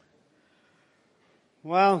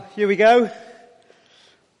Well, here we go.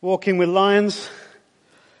 Walking with lions.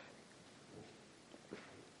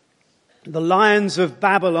 The lions of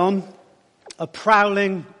Babylon are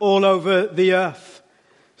prowling all over the earth,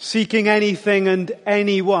 seeking anything and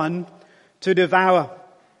anyone to devour.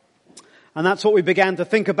 And that's what we began to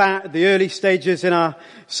think about at the early stages in our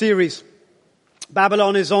series.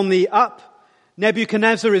 Babylon is on the up.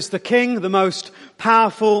 Nebuchadnezzar is the king, the most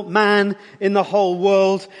powerful man in the whole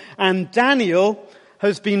world. And Daniel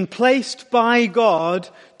has been placed by God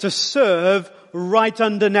to serve right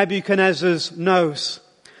under Nebuchadnezzar's nose.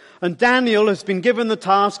 And Daniel has been given the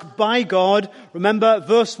task by God. Remember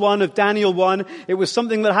verse 1 of Daniel 1. It was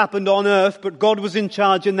something that happened on earth, but God was in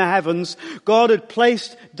charge in the heavens. God had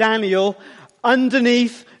placed Daniel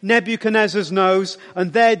underneath Nebuchadnezzar's nose,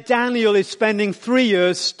 and there Daniel is spending 3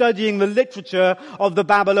 years studying the literature of the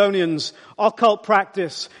Babylonians. Occult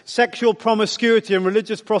practice, sexual promiscuity and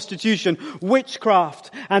religious prostitution,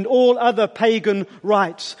 witchcraft, and all other pagan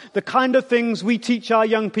rites. The kind of things we teach our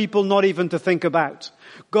young people not even to think about.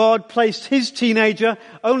 God placed his teenager,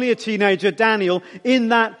 only a teenager, Daniel, in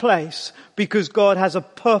that place because God has a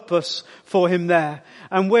purpose for him there.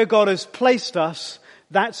 And where God has placed us,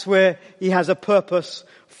 that's where he has a purpose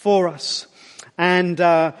for us. And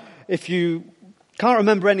if you can't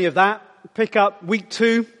remember any of that, pick up week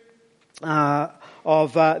 2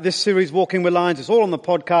 of this series, Walking with Lions. It's all on the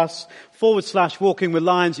podcast, /Walking with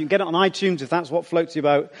Lions. You can get it on iTunes if that's what floats you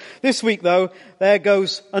about. This week, though, there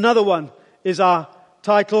goes another one, is our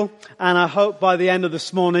title. And I hope by the end of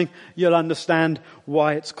this morning, you'll understand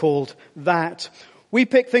why it's called that. We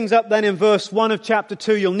pick things up then in verse 1 of chapter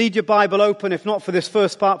 2. You'll need your Bible open, if not for this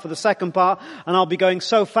first part, for the second part. And I'll be going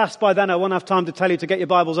so fast by then, I won't have time to tell you to get your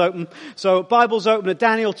Bibles open. So Bibles open at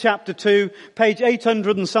Daniel chapter 2, page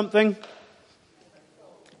 800 and something.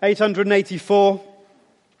 884.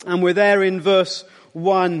 And we're there in verse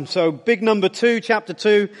 1. So big number 2, chapter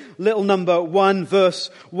 2, little number 1, verse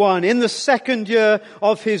 1. In the second year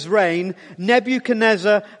of his reign,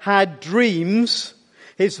 Nebuchadnezzar had dreams.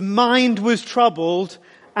 His mind was troubled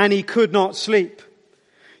and he could not sleep.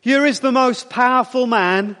 Here is the most powerful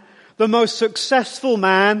man, the most successful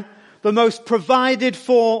man, the most provided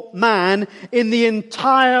for man in the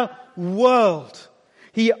entire world.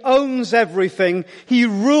 He owns everything. He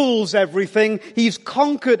rules everything. He's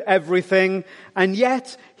conquered everything. And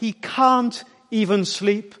yet he can't even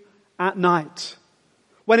sleep at night.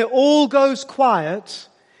 When it all goes quiet,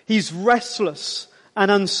 he's restless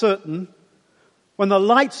and uncertain. When the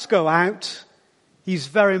lights go out, he's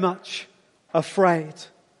very much afraid.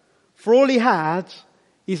 For all he had,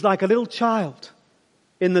 he's like a little child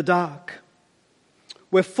in the dark.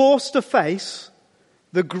 We're forced to face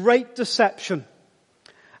the great deception.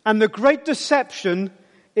 And the great deception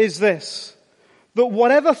is this, that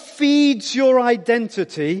whatever feeds your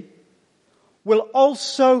identity will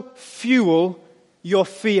also fuel your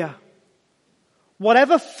fear.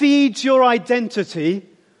 Whatever feeds your identity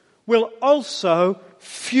will also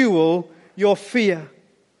fuel your fear.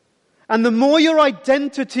 And the more your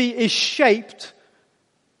identity is shaped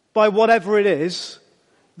by whatever it is,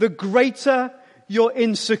 the greater your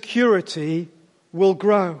insecurity will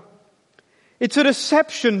grow. It's a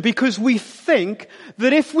deception because we think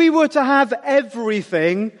that if we were to have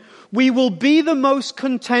everything, we will be the most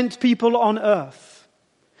content people on earth.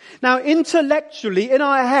 Now, intellectually, in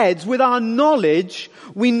our heads, with our knowledge,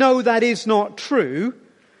 we know that is not true.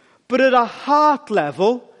 But at a heart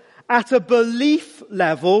level, at a belief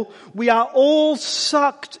level, we are all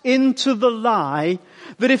sucked into the lie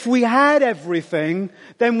that if we had everything,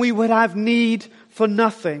 then we would have need for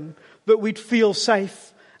nothing, that we'd feel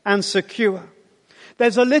safe and secure.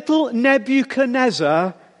 There's a little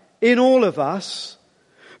Nebuchadnezzar in all of us,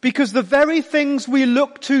 because the very things we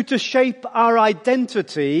look to shape our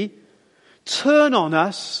identity turn on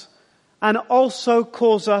us and also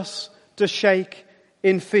cause us to shake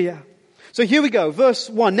in fear. So here we go, verse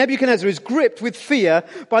 1. Nebuchadnezzar is gripped with fear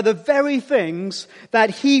by the very things that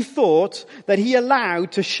he thought, that he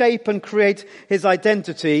allowed to shape and create his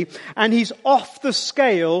identity, and he's off the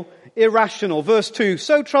scale irrational. Verse 2,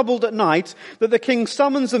 so troubled at night that the king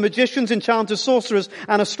summons the magicians, enchanters, sorcerers,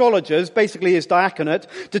 and astrologers, basically his diaconate,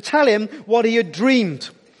 to tell him what he had dreamed.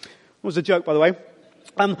 It was a joke, by the way.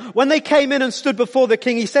 When they came in and stood before the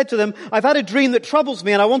king, he said to them, I've had a dream that troubles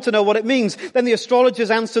me and I want to know what it means. Then the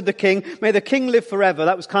astrologers answered the king, may the king live forever.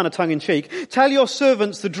 That was kind of tongue in cheek. Tell your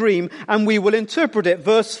servants the dream and we will interpret it.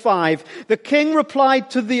 Verse 5. The king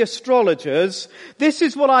replied to the astrologers, this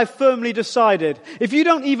is what I've firmly decided. If you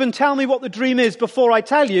don't even tell me what the dream is before I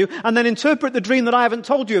tell you and then interpret the dream that I haven't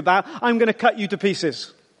told you about, I'm going to cut you to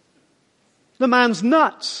pieces. The man's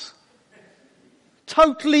nuts.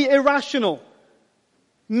 Totally irrational.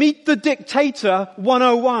 Meet the dictator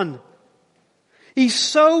 101. He's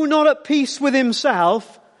so not at peace with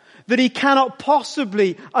himself that he cannot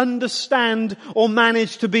possibly understand or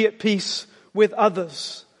manage to be at peace with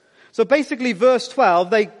others. So basically verse 12,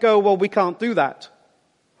 they go, well, we can't do that.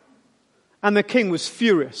 And the king was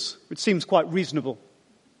furious, which seems quite reasonable.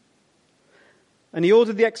 And he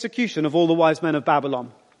ordered the execution of all the wise men of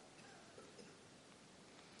Babylon.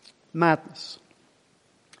 Madness.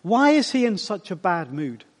 Why is he in such a bad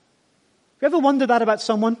mood? Have you ever wondered that about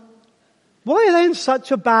someone? Why are they in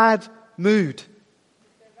such a bad mood?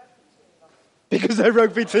 Because their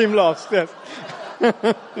rugby team lost, yes.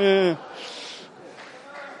 Yeah.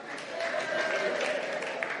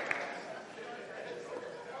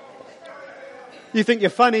 You think you're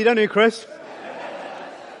funny, don't you, Chris?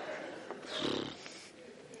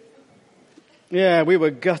 Yeah, we were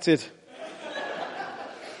gutted.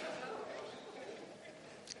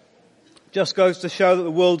 Just goes to show that the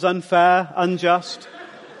world's unfair, unjust.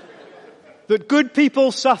 That good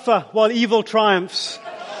people suffer while evil triumphs.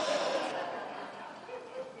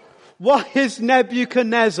 Why is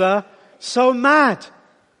Nebuchadnezzar so mad?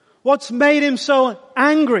 What's made him so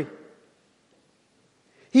angry?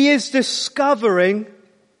 He is discovering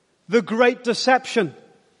the great deception.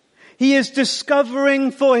 He is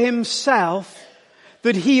discovering for himself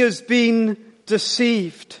that he has been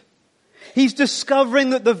deceived. He's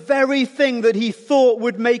discovering that the very thing that he thought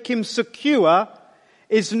would make him secure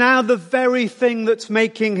is now the very thing that's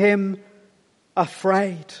making him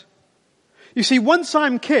afraid. You see, once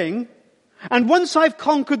I'm king, and once I've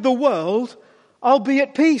conquered the world, I'll be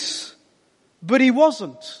at peace. But he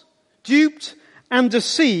wasn't. Duped and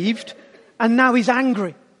deceived, and now he's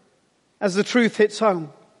angry as the truth hits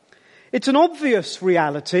home. It's an obvious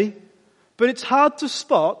reality, but it's hard to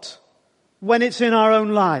spot when it's in our own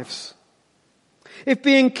lives. If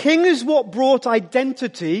being king is what brought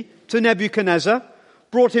identity to Nebuchadnezzar,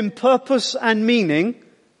 brought him purpose and meaning,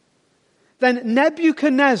 then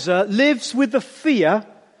Nebuchadnezzar lives with the fear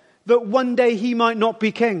that one day he might not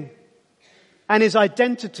be king. And his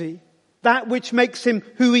identity, that which makes him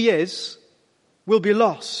who he is, will be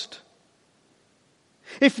lost.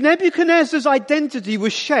 If Nebuchadnezzar's identity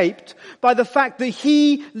was shaped by the fact that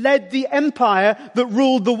he led the empire that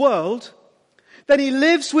ruled the world, then he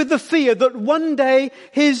lives with the fear that one day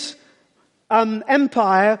his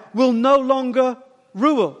empire will no longer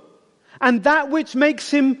rule. And that which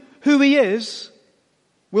makes him who he is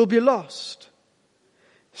will be lost.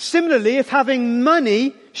 Similarly, if having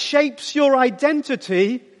money shapes your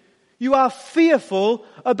identity, you are fearful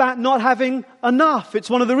about not having enough. It's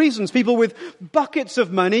one of the reasons people with buckets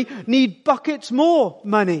of money need buckets more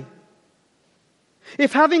money.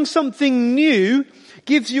 If having something new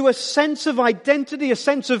gives you a sense of identity, a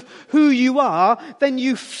sense of who you are, then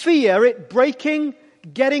you fear it breaking,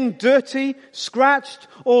 getting dirty, scratched,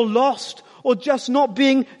 or lost, or just not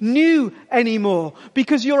being new anymore.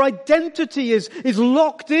 Because your identity is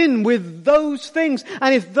locked in with those things.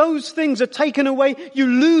 And if those things are taken away, you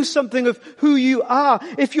lose something of who you are.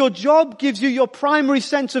 If your job gives you your primary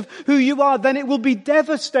sense of who you are, then it will be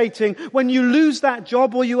devastating when you lose that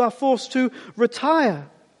job or you are forced to retire.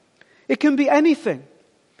 It can be anything.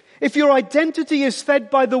 If your identity is fed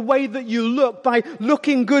by the way that you look, by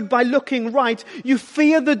looking good, by looking right, you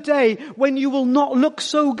fear the day when you will not look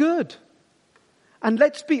so good. And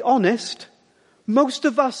let's be honest, most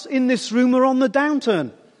of us in this room are on the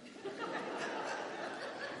downturn.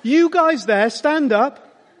 You guys there, stand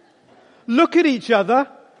up, look at each other,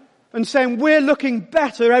 and saying, we're looking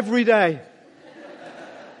better every day.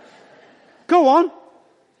 Go on.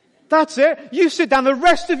 That's it. You sit down. The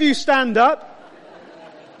rest of you stand up.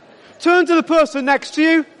 Turn to the person next to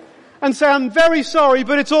you and say, I'm very sorry,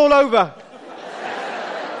 but it's all over.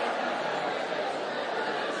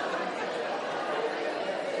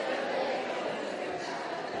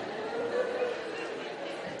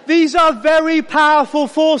 These are very powerful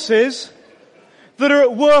forces that are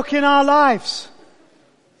at work in our lives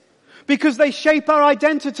because they shape our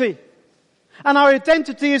identity. And our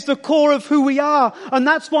identity is the core of who we are. And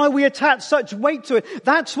that's why we attach such weight to it.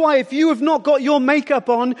 That's why if you have not got your makeup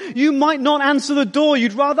on, you might not answer the door.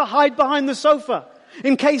 You'd rather hide behind the sofa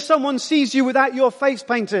in case someone sees you without your face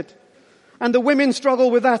painted. And the women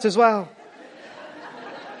struggle with that as well.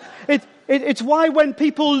 It's why when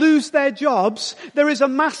people lose their jobs, there is a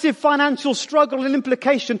massive financial struggle and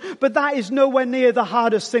implication, but that is nowhere near the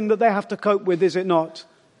hardest thing that they have to cope with, is it not?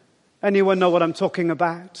 Anyone know what I'm talking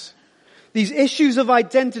about? These issues of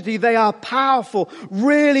identity, they are powerful,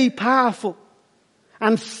 really powerful.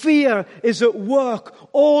 And fear is at work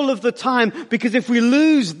all of the time, because if we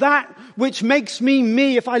lose that which makes me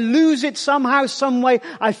me, if I lose it somehow, some way,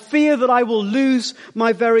 I fear that I will lose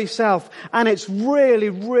my very self. And it's really,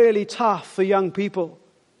 really tough for young people.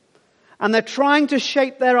 And they're trying to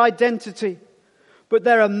shape their identity, but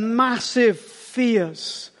there are massive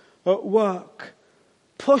fears at work,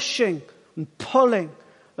 pushing and pulling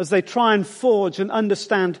as they try and forge and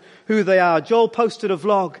understand who they are. Joel posted a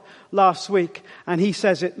vlog last week, and he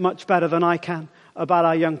says it much better than I can about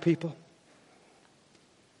our young people.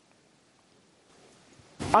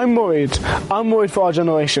 I'm worried for our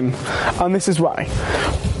generation, and this is why.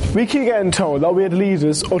 We keep getting told that we're the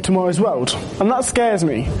leaders of tomorrow's world, and that scares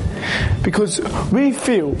me, because we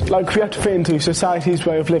feel like we have to fit into society's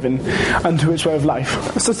way of living and to its way of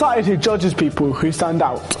life. Society judges people who stand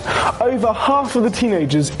out. Over half of the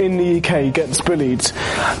teenagers in the UK gets bullied.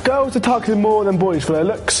 Girls are targeted more than boys for their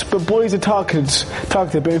looks, but boys are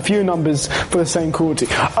targeted but in few numbers for the same cruelty.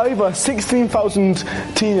 Over 16,000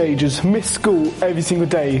 teenagers miss school every single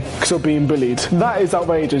day because of being bullied. That is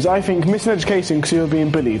outrageous. I think missing education because you're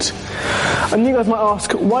being bullied. And you guys might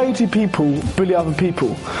ask, why do people bully other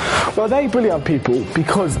people? Well, they bully other people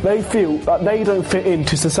because they feel that they don't fit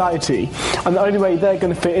into society, and the only way they're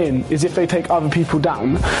going to fit in is if they take other people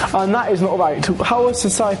down, and that is not right. How has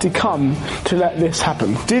society come to let this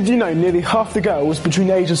happen? Did you know nearly half the girls between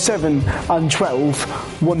the ages of 7 and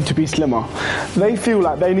 12 want to be slimmer? They feel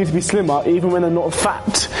like they need to be slimmer even when they're not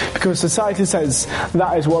fat, because society says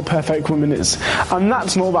that is what a perfect woman is, and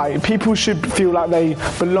that's not right. People should feel like they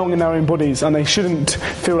belong in their own bodies, and they shouldn't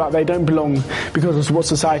feel like they don't belong because of what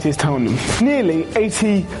society is telling them. Nearly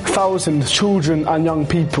 80,000 children and young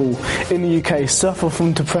people in the UK suffer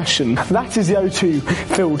from depression. That is the O2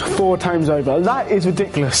 filled 4 times over. That is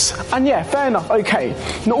ridiculous. And yeah, fair enough, okay.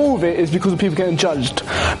 Not all of it is because of people getting judged,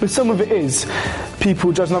 but some of it is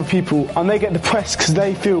people judging other people, and they get depressed because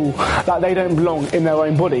they feel that they don't belong in their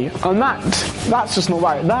own body. And that's just not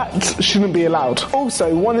right. That shouldn't be allowed.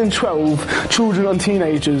 Also, 1 in 12 children and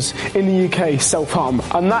teenagers in the UK self-harm,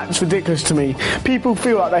 and that's ridiculous to me. People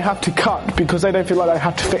feel like they have to cut because they don't feel like they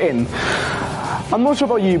have to fit in. I'm not sure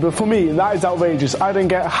about you, but for me, that is outrageous. I don't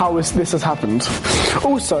get how this has happened.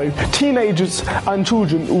 Also, teenagers and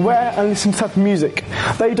children wear and listen to type of music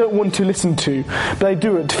they don't want to listen to, but they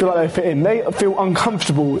do it to feel like they fit in. They feel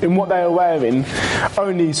uncomfortable in what they are wearing,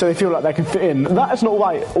 only so they feel like they can fit in. That is not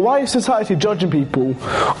right. Why is society judging people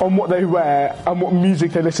on what they wear and what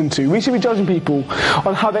music they listen to? We should be judging people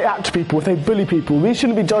on how they act to people, if they bully people. We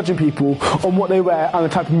shouldn't be judging people on what they wear and the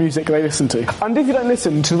type of music they listen to. And if you don't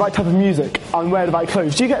listen to the right type of music and wear the right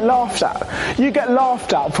clothes, you get laughed at. You get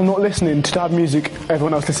laughed at for not listening to the type of music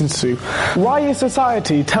everyone else listens to. Why is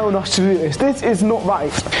society telling us to do this? This is not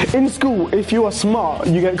right. In school, if you are smart,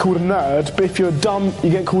 you get called a nerd, but if you're dumb, you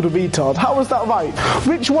get called a retard. How is that right?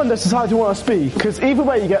 Which one does society want us to be? Because either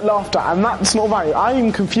way you get laughed at, and that's not right. I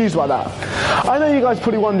am confused by that. I know you guys are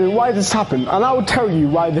probably wondering why this happened, and I will tell you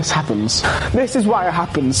why this happens. This is why it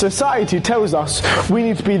happens. Society tells us we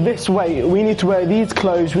need to be this way, we need to wear these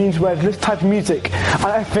clothes, we need to wear this type of music, and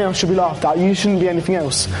everything else should be laughed at. You shouldn't be anything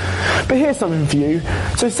else. But here's something for you.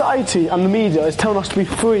 Society and the media is telling us to be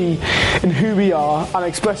free in who we are and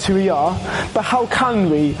express who we are, but how can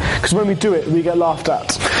we? Because when we do it, we get laughed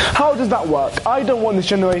at. How does that work? I don't want this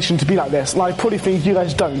generation to be like this, and I probably think you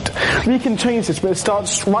guys don't. We can change this, but it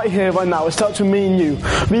starts right here, right now. It starts with me and you.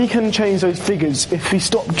 We can change those figures. If we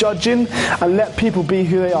stop judging and let people be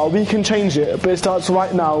who they are, we can change it, but it starts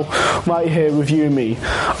right now, right here with you and me.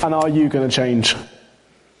 And are you going to change?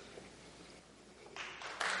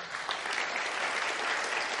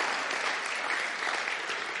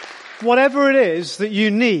 Whatever it is that you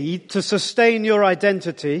need to sustain your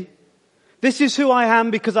identity, this is who I am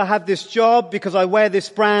because I have this job, because I wear this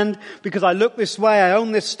brand, because I look this way, I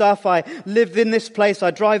own this stuff, I live in this place, I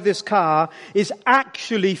drive this car, is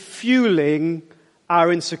actually fueling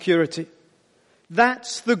our insecurity.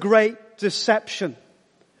 That's the great deception.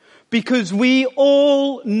 Because we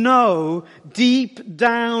all know deep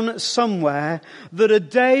down somewhere that a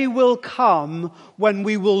day will come when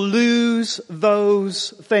we will lose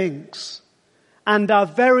those things. And our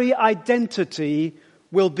very identity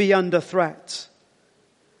will be under threat.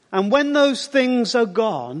 And when those things are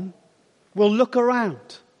gone, we'll look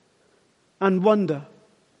around and wonder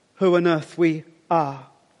who on earth we are.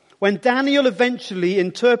 When Daniel eventually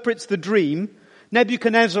interprets the dream,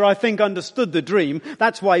 Nebuchadnezzar, I think, understood the dream.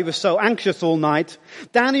 That's why he was so anxious all night.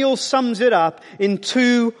 Daniel sums it up in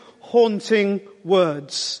 2 haunting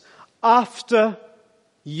words. After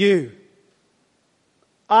you.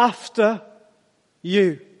 After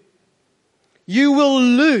you. You will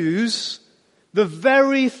lose the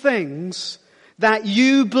very things that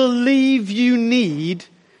you believe you need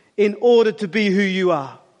in order to be who you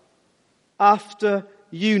are. After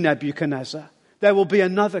you, Nebuchadnezzar, there will be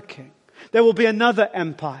another king. There will be another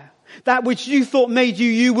empire. That which you thought made you,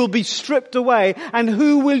 you will be stripped away. And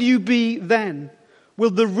who will you be then?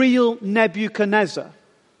 Will the real Nebuchadnezzar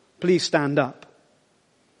please stand up?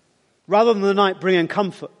 Rather than the night bringing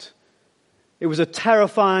comfort, it was a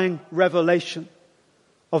terrifying revelation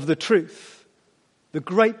of the truth, the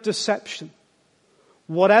great deception.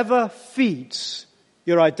 Whatever feeds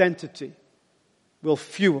your identity will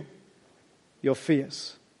fuel your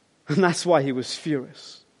fears. And that's why he was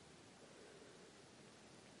furious.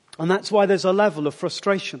 And that's why there's a level of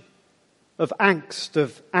frustration, of angst,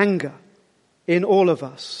 of anger in all of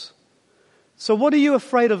us. So what are you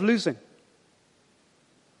afraid of losing?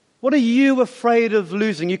 What are you afraid of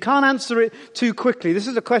losing? You can't answer it too quickly. This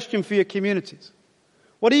is a question for your communities.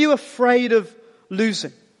 What are you afraid of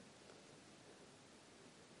losing?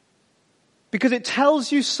 Because it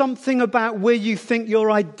tells you something about where you think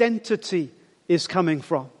your identity is coming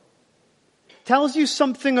from. It tells you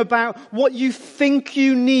something about what you think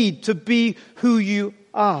you need to be who you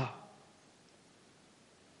are.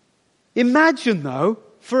 Imagine though,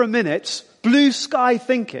 for a minute, blue sky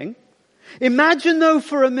thinking. Imagine though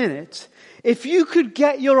for a minute, if you could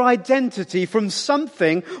get your identity from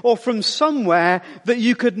something or from somewhere that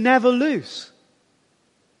you could never lose.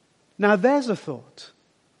 Now there's a thought,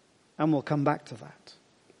 and we'll come back to that.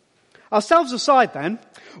 Ourselves aside then,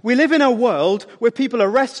 we live in a world where people are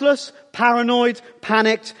restless, paranoid,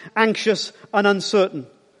 panicked, anxious, and uncertain.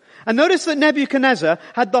 And notice that Nebuchadnezzar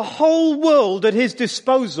had the whole world at his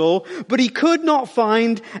disposal, but he could not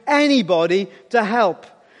find anybody to help.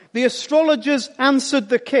 The astrologers answered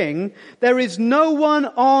the king, "There is no one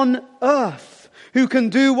on earth who can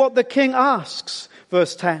do what the king asks."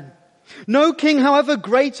 Verse 10. No king, however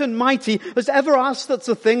great and mighty, has ever asked such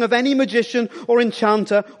a thing of any magician or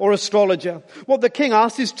enchanter or astrologer. What the king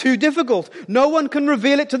asks is too difficult. No one can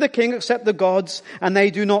reveal it to the king except the gods, and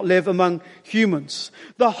they do not live among humans.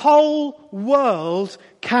 The whole world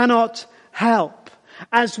cannot help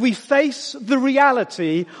as we face the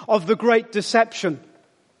reality of the great deception.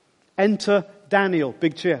 Enter Daniel.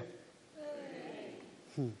 Big cheer.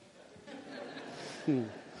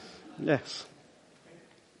 Yes.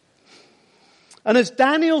 And as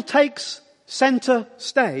Daniel takes center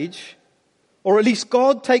stage, or at least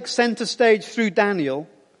God takes center stage through Daniel,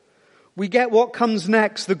 we get what comes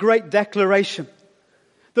next, the great declaration.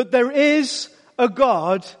 That there is a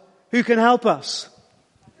God who can help us.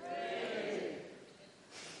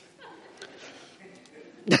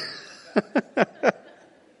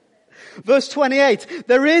 Verse 28,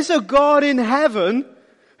 there is a God in heaven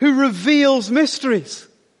who reveals mysteries.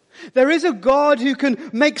 There is a God who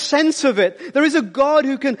can make sense of it. There is a God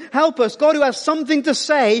who can help us. God who has something to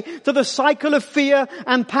say to the cycle of fear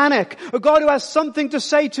and panic. A God who has something to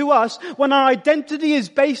say to us when our identity is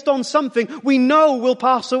based on something we know will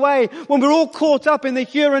pass away. When we're all caught up in the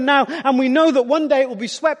here and now and we know that one day it will be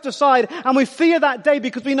swept aside, and we fear that day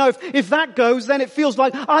because we know if that goes, then it feels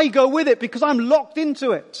like I go with it because I'm locked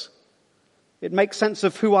into it. It makes sense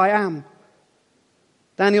of who I am.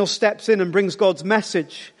 Daniel steps in and brings God's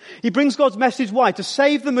message. He brings God's message, why? To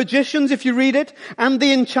save the magicians, if you read it, and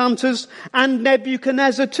the enchanters, and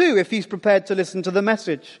Nebuchadnezzar too, if he's prepared to listen to the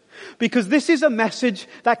message. Because this is a message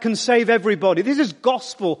that can save everybody. This is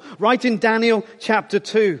gospel, right in Daniel chapter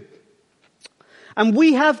 2. And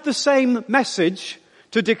we have the same message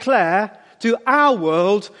to declare to our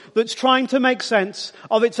world that's trying to make sense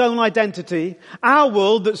of its own identity. Our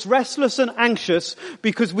world that's restless and anxious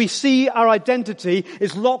because we see our identity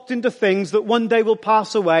is locked into things that one day will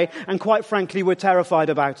pass away, and quite frankly, we're terrified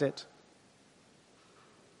about it.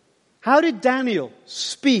 How did Daniel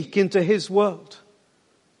speak into his world?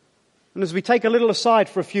 And as we take a little aside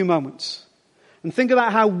for a few moments and think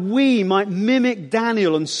about how we might mimic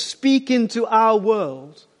Daniel and speak into our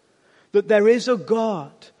world, that there is a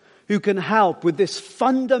God who can help with this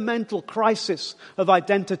fundamental crisis of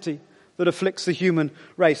identity that afflicts the human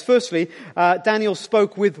race. Firstly, Daniel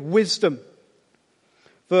spoke with wisdom.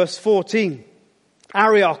 Verse 14.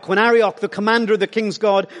 When Arioch, the commander of the king's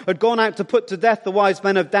guard, had gone out to put to death the wise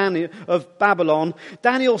men of Babylon,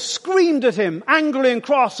 Daniel screamed at him, angry and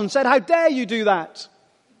cross, and said, "How dare you do that?"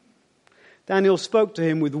 Daniel spoke to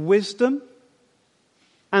him with wisdom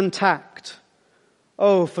and tact.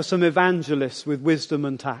 Oh, for some evangelists with wisdom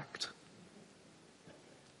and tact.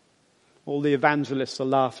 All the evangelists are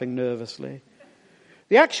laughing nervously.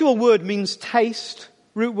 The actual word means taste,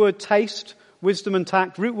 root word taste, wisdom and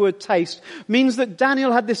tact, root word taste, means that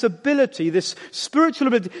Daniel had this ability, this spiritual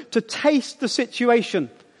ability to taste the situation,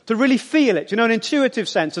 to really feel it, an intuitive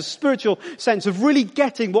sense, a spiritual sense of really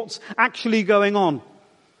getting what's actually going on.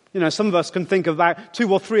 Some of us can think of about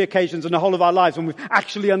 2 or 3 occasions in the whole of our lives when we've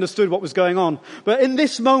actually understood what was going on. But in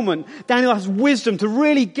this moment, Daniel has wisdom to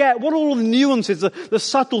really get what all the nuances, the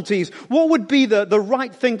subtleties, what would be the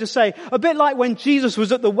right thing to say. A bit like when Jesus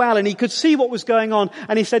was at the well and he could see what was going on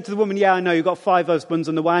and he said to the woman, yeah, I know you've got 5 husbands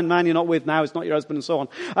and the one man you're not with now is not your husband and so on.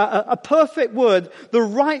 A perfect word, the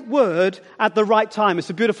right word at the right time. It's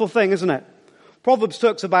a beautiful thing, isn't it? Proverbs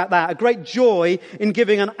talks about that, a great joy in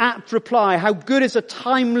giving an apt reply. How good is a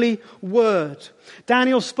timely word.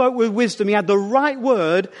 Daniel spoke with wisdom. He had the right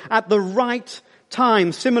word at the right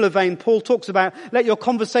time. Similar vein, Paul talks about, let your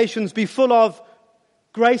conversations be full of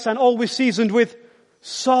grace and always seasoned with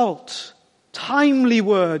salt. Timely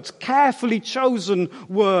words, carefully chosen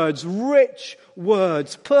words, rich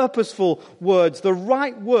words, purposeful words, the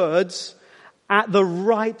right words at the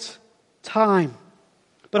right time.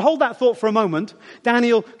 But hold that thought for a moment.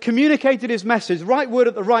 Daniel communicated his message, right word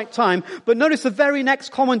at the right time. But notice the very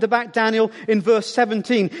next comment about Daniel in verse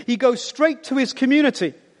 17. He goes straight to his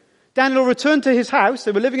community. Daniel returned to his house,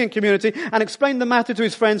 they were living in community, and explained the matter to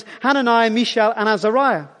his friends Hananiah, Mishael, and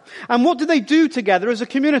Azariah. And what did they do together as a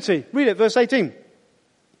community? Read it, verse 18.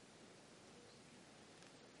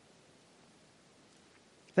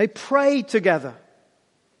 They prayed together.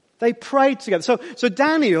 They prayed together. So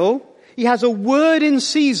Daniel, he has a word in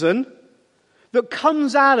season that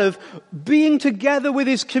comes out of being together with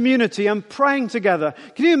his community and praying together.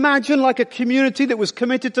 Can you imagine like a community that was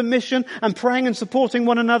committed to mission and praying and supporting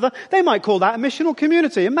one another? They might call that a missional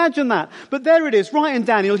community. Imagine that. But there it is, right in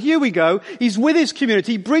Daniel. Here we go. He's with his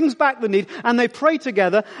community. He brings back the need and they pray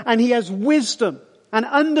together and he has wisdom and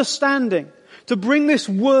understanding to bring this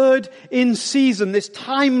word in season, this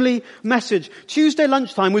timely message. Tuesday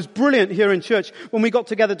lunchtime was brilliant here in church when we got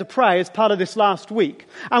together to pray as part of this last week.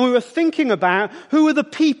 And we were thinking about who are the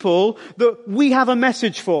people that we have a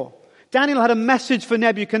message for. Daniel had a message for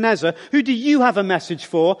Nebuchadnezzar. Who do you have a message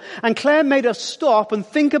for? And Claire made us stop and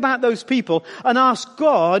think about those people and ask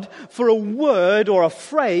God for a word or a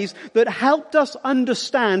phrase that helped us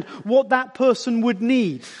understand what that person would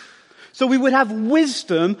need. So we would have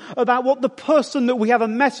wisdom about what the person that we have a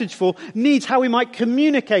message for needs, how we might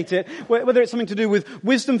communicate it, whether it's something to do with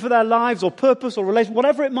wisdom for their lives or purpose or relation,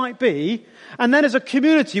 whatever it might be. And then as a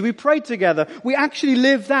community, we prayed together. We actually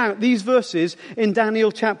lived out these verses in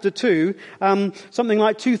Daniel chapter 2, something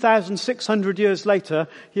like 2,600 years later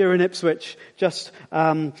here in Ipswich, just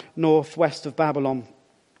northwest of Babylon.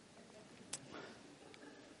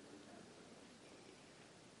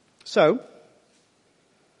 So,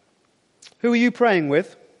 who are you praying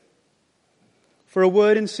with for a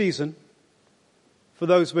word in season for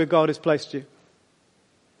those where God has placed you?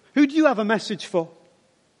 Who do you have a message for?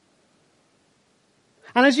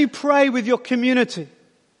 And as you pray with your community,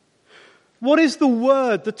 what is the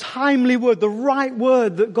word, the timely word, the right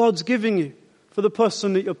word that God's giving you for the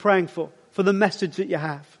person that you're praying for the message that you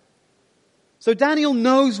have? So Daniel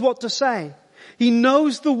knows what to say. He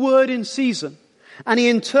knows the word in season and he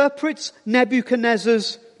interprets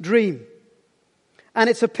Nebuchadnezzar's dream. And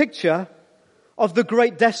it's a picture of the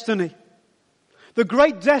great destiny. The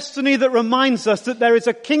great destiny that reminds us that there is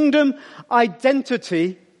a kingdom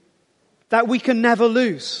identity that we can never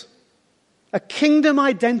lose. A kingdom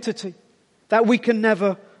identity that we can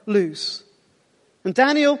never lose. And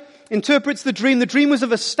Daniel interprets the dream. The dream was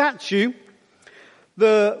of a statue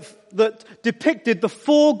that depicted the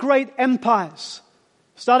 4 great empires,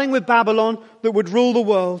 starting with Babylon, that would rule the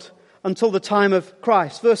world until the time of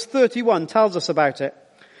Christ. Verse 31 tells us about it.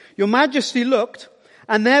 Your Majesty looked,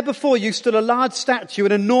 and there before you stood a large statue,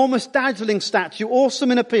 an enormous dazzling statue, awesome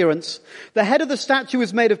in appearance. The head of the statue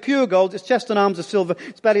was made of pure gold, its chest and arms of silver,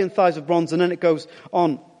 its belly and thighs of bronze, and then it goes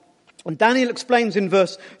on. And Daniel explains in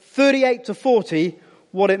verse 38 to 40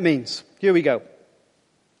 what it means. Here we go.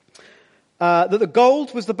 That the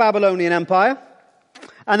gold was the Babylonian Empire.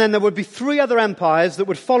 And then there would be 3 other empires that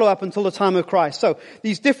would follow up until the time of Christ. So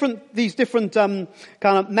these different kind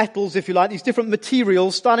of metals, if you like, these different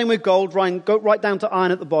materials, starting with gold, go right down to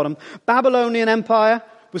iron at the bottom. Babylonian Empire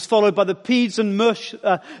was followed by the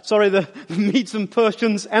Medes and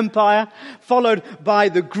Persians Empire, followed by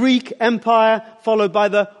the Greek Empire, followed by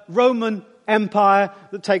the Roman Empire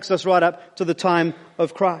that takes us right up to the time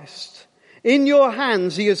of Christ. In your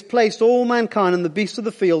hands he has placed all mankind and the beasts of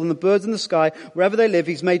the field and the birds in the sky. Wherever they live,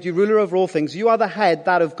 he's made you ruler over all things. You are the head,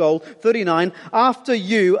 that of gold. 39. After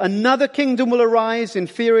you, another kingdom will arise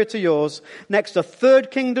inferior to yours. Next, a third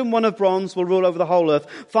kingdom, one of bronze, will rule over the whole earth.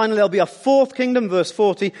 Finally, there'll be a fourth kingdom, verse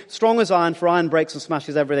 40, strong as iron, for iron breaks and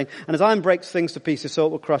smashes everything. And as iron breaks things to pieces, so it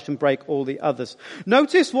will crush and break all the others.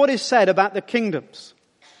 Notice what is said about the kingdoms.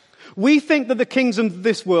 We think that the kingdoms of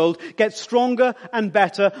this world get stronger and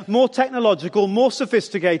better, more technological, more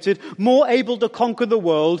sophisticated, more able to conquer the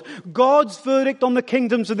world. God's verdict on the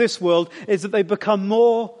kingdoms of this world is that they become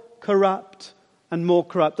more corrupt and more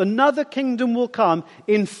corrupt. Another kingdom will come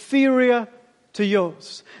inferior to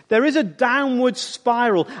yours. There is a downward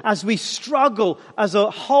spiral as we struggle as a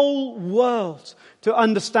whole world to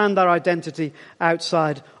understand our identity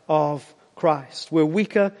outside of Christ. We're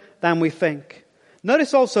weaker than we think.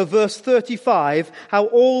 Notice also verse 35, how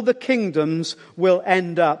all the kingdoms will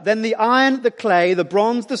end up. Then the iron, the clay, the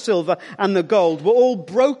bronze, the silver, and the gold were all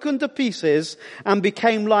broken to pieces and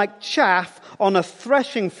became like chaff on a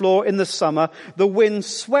threshing floor in the summer. The wind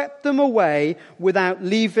swept them away without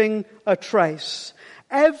leaving a trace.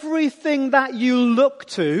 Everything that you look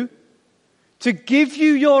to give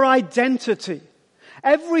you your identity,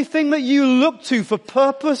 everything that you look to for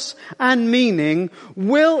purpose and meaning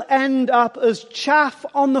will end up as chaff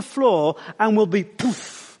on the floor and will be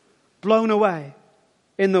poof, blown away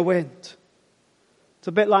in the wind. It's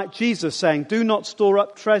a bit like Jesus saying, do not store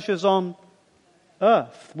up treasures on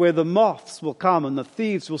earth where the moths will come and the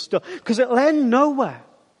thieves will steal, because it'll end nowhere.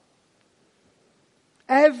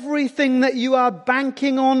 Everything that you are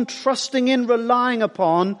banking on, trusting in, relying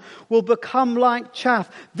upon will become like chaff.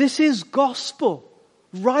 This is gospel.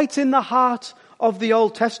 Right in the heart of the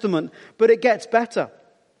Old Testament. But it gets better.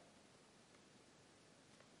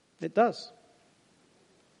 It does.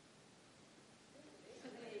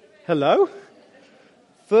 Hello?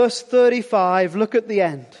 Verse 35, look at the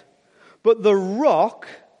end. But the rock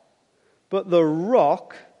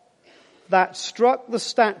that struck the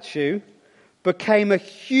statue became a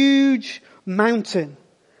huge mountain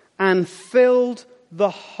and filled the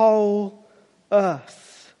whole earth.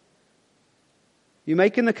 You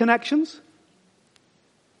making the connections?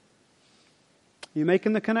 You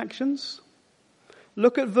making the connections?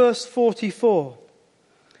 Look at verse 44.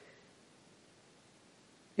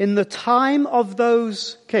 In the time of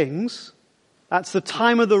those kings, that's the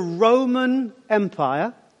time of the Roman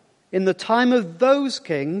Empire, in the time of those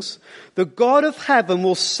kings, the God of heaven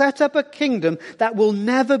will set up a kingdom that will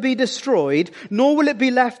never be destroyed, nor will it be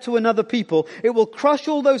left to another people. It will crush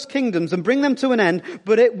all those kingdoms and bring them to an end,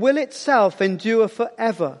 but it will itself endure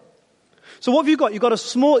forever. So what have you got? You've got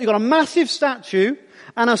a massive statue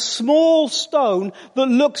and a small stone that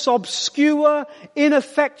looks obscure,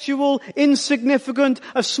 ineffectual, insignificant,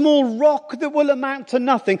 a small rock that will amount to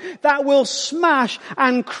nothing, that will smash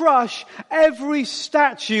and crush every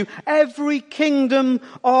statue, every kingdom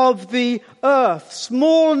of the earth.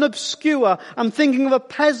 Small and obscure. I'm thinking of a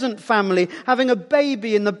peasant family having a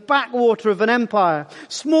baby in the backwater of an empire.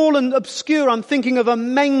 Small and obscure, I'm thinking of a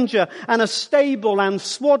manger and a stable and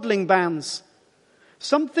swaddling bands.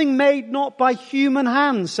 Something made not by human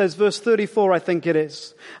hands, says verse 34, I think it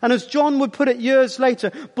is. And as John would put it years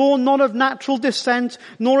later, born not of natural descent,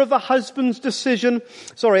 nor of a human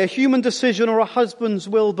decision or a husband's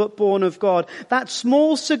will, but born of God. That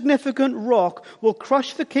small significant rock will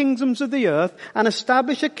crush the kingdoms of the earth and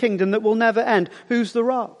establish a kingdom that will never end. Who's the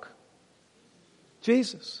rock?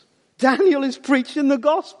 Jesus. Daniel is preaching the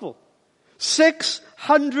gospel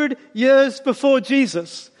 600 years before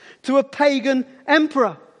Jesus to a pagan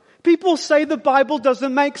emperor. People say the Bible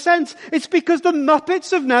doesn't make sense. It's because the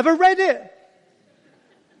Muppets have never read it.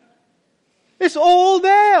 It's all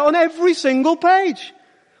there on every single page.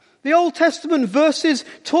 The Old Testament verses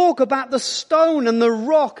talk about the stone and the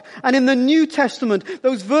rock, and in the New Testament,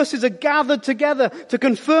 those verses are gathered together to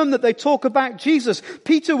confirm that they talk about Jesus.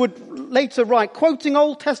 Peter would later write, quoting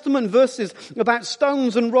Old Testament verses about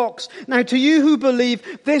stones and rocks. Now to you who believe,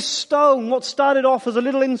 this stone, what started off as a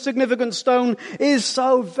little insignificant stone, is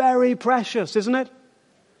so very precious, isn't it?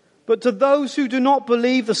 But to those who do not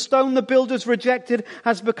believe, the stone the builders rejected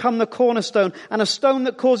has become the cornerstone, and a stone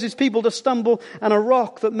that causes people to stumble, and a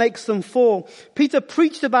rock that makes them fall. Peter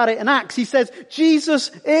preached about it in Acts. He says, Jesus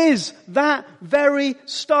is that very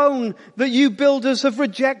stone that you builders have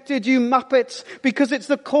rejected, you Muppets, because it's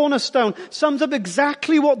the cornerstone. Sums up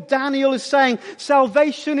exactly what Daniel is saying.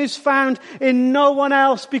 Salvation is found in no one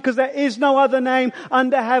else, because there is no other name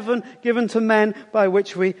under heaven given to men by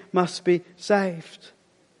which we must be saved.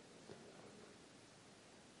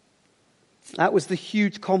 That was the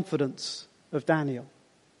huge confidence of Daniel.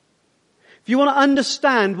 If you want to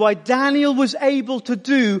understand why Daniel was able to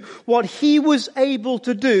do what he was able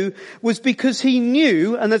to do, was because he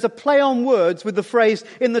knew, and there's a play on words with the phrase,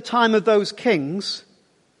 in the time of those kings.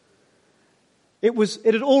 It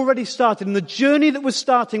had already started, and the journey that was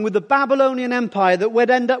starting with the Babylonian Empire that would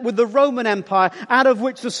end up with the Roman Empire, out of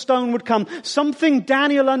which the stone would come. Something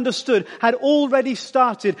Daniel understood had already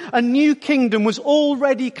started. A new kingdom was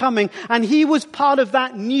already coming, and he was part of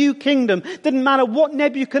that new kingdom. Didn't matter what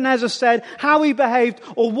Nebuchadnezzar said, how he behaved,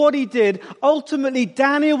 or what he did. Ultimately,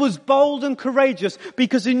 Daniel was bold and courageous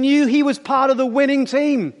because he knew he was part of the winning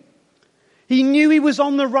team. He knew he was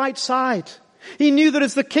on the right side. He knew that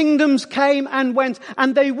as the kingdoms came and went,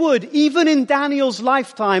 and they would, even in Daniel's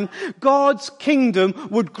lifetime, God's kingdom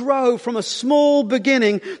would grow from a small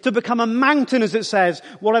beginning to become a mountain, as it says,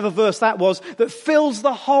 whatever verse that was, that fills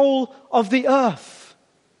the whole of the earth.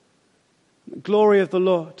 The glory of the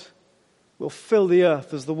Lord will fill the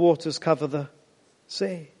earth as the waters cover the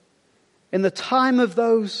sea. In the time of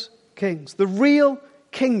those kings, the real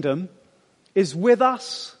kingdom is with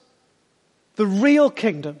us. The real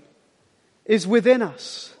kingdom is within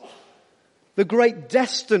us. The great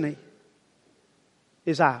destiny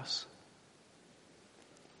is ours.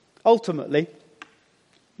 Ultimately,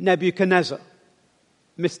 Nebuchadnezzar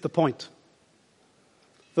missed the point.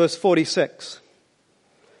 Verse 46.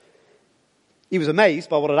 He was amazed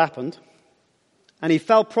by what had happened, and he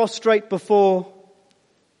fell prostrate before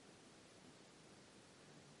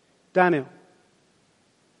Daniel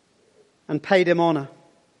and paid him honor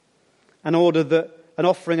and ordered that an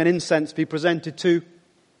offering and incense be presented to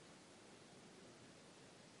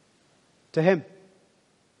him.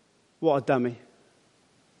 What a dummy.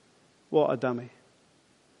 What a dummy.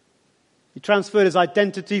 He transferred his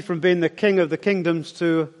identity from being the king of the kingdoms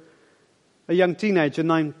to a young teenager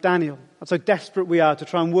named Daniel. That's how desperate we are to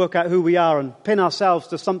try and work out who we are and pin ourselves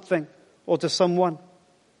to something or to someone.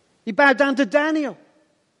 He bowed down to Daniel.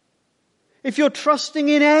 If you're trusting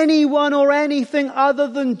in anyone or anything other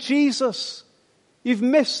than Jesus, you've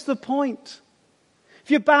missed the point.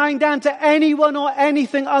 If you're bowing down to anyone or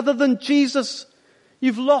anything other than Jesus,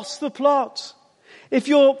 you've lost the plot. If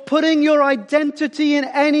you're putting your identity in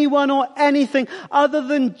anyone or anything other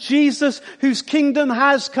than Jesus, whose kingdom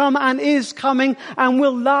has come and is coming and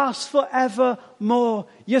will last forevermore,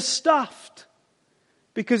 you're stuffed.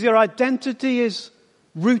 Because your identity is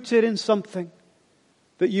rooted in something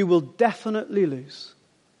that you will definitely lose.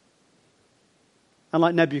 And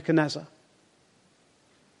like Nebuchadnezzar,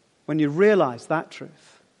 when you realize that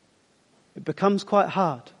truth, it becomes quite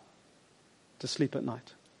hard to sleep at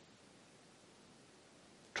night.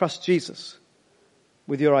 Trust Jesus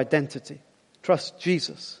with your identity. Trust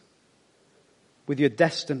Jesus with your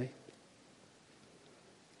destiny.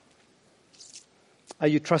 Are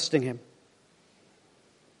you trusting Him?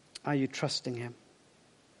 Are you trusting Him?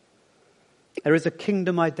 There is a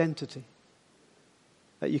kingdom identity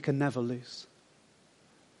that you can never lose.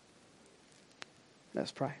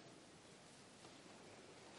 Let's pray.